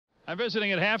I'm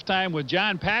visiting at halftime with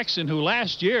John Paxson, who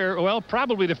last year, well,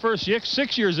 probably the first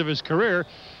 6 years of his career,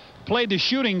 played the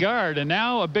shooting guard, and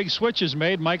now a big switch is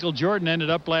made. Michael Jordan ended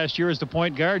up last year as the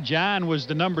point guard. John was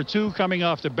the number 2, coming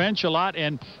off the bench a lot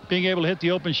and being able to hit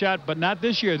the open shot, but not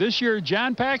this year. This year,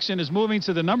 John Paxson is moving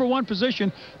to the number 1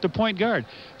 position, to point guard.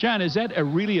 John, is that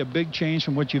really a big change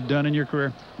from what you've done in your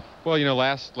career? Well, you know,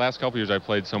 last couple years I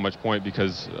played so much point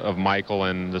because of Michael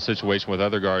and the situation with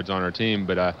other guards on our team,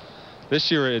 but this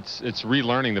year it's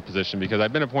relearning the position because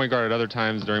I've been a point guard at other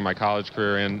times during my college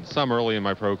career and some early in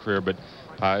my pro career, but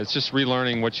it's just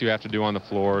relearning what you have to do on the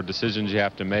floor, decisions you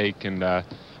have to make, and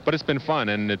but it's been fun,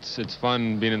 and it's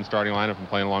fun being in the starting lineup and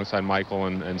playing alongside Michael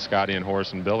and Scotty and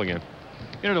Horace and Bill again.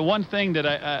 You know, the one thing that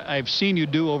I've seen you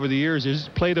do over the years is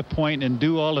play the point and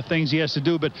do all the things he has to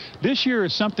do, but this year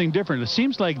is something different. It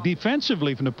seems like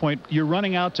defensively from the point, you're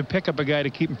running out to pick up a guy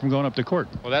to keep him from going up the court.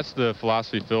 Well, that's the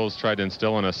philosophy Phil's tried to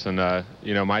instill in us, and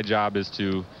you know, my job is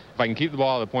to, if I can keep the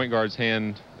ball out of the point guard's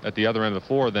hand at the other end of the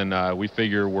floor, then we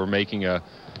figure we're making a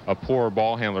poor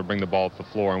ball handler bring the ball to the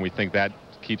floor, and we think that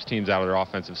keeps teams out of their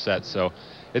offensive sets. So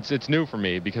it's new for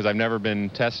me because I've never been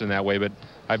tested in that way, but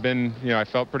I've been, you know, I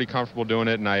felt pretty comfortable doing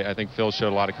it, and I think Phil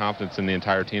showed a lot of confidence in the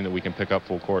entire team that we can pick up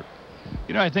full court.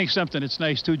 You know, I think something that's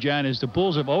nice too, John, is the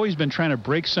Bulls have always been trying to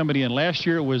break somebody in. Last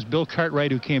year it was Bill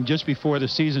Cartwright, who came just before the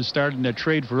season started in that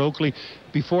trade for Oakley.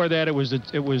 Before that it was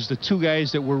the 2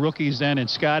 guys that were rookies then, and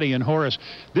Scotty and Horace.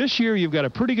 This year you've got a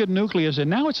pretty good nucleus, and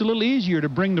now it's a little easier to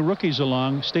bring the rookies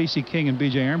along, Stacey King and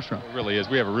B.J. Armstrong. It really is.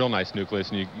 We have a real nice nucleus,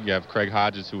 and you have Craig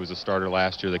Hodges, who was a starter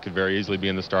last year, that could very easily be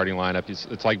in the starting lineup.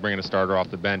 It's like bringing a starter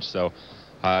off the bench. So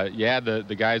yeah,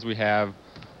 the guys we have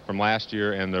from last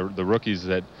year and the rookies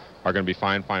that are going to be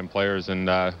fine players, and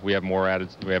we have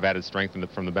added strength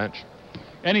from the bench.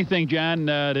 Anything, John,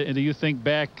 do you think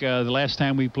back the last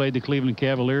time we played the Cleveland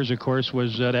Cavaliers, of course,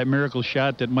 was that miracle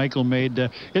shot that Michael made.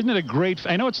 Isn't it a great,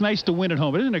 I know it's nice to win at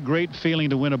home, but isn't it a great feeling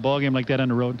to win a ball game like that on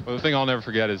the road? Well, the thing I'll never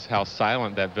forget is how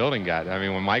silent that building got. I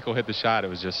mean, when Michael hit the shot, it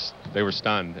was just, they were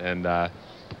stunned, and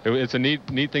it's a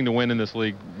neat thing to win in this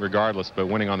league regardless, but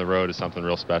winning on the road is something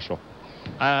real special.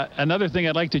 Another thing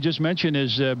I'd like to just mention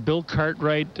is Bill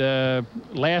Cartwright.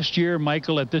 Last year,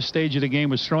 Michael, at this stage of the game,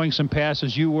 was throwing some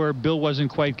passes. You were. Bill wasn't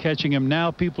quite catching him.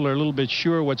 Now people are a little bit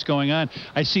sure what's going on.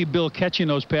 I see Bill catching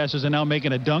those passes and now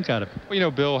making a dunk out of it. Well, you know,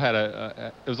 Bill had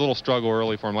it was a little struggle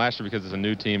early for him last year because it's a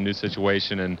new team, new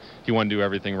situation, and he wanted to do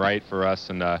everything right for us.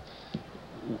 And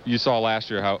you saw last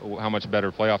year how much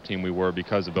better playoff team we were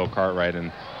because of Bill Cartwright,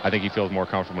 and I think he feels more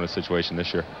comfortable in his situation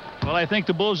this year. Well, I think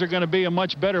the Bulls are going to be a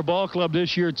much better ball club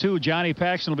this year, too. Johnny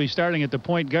Paxson will be starting at the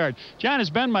point guard. John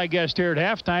has been my guest here at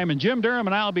halftime, and Jim Durham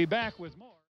and I will be back with more.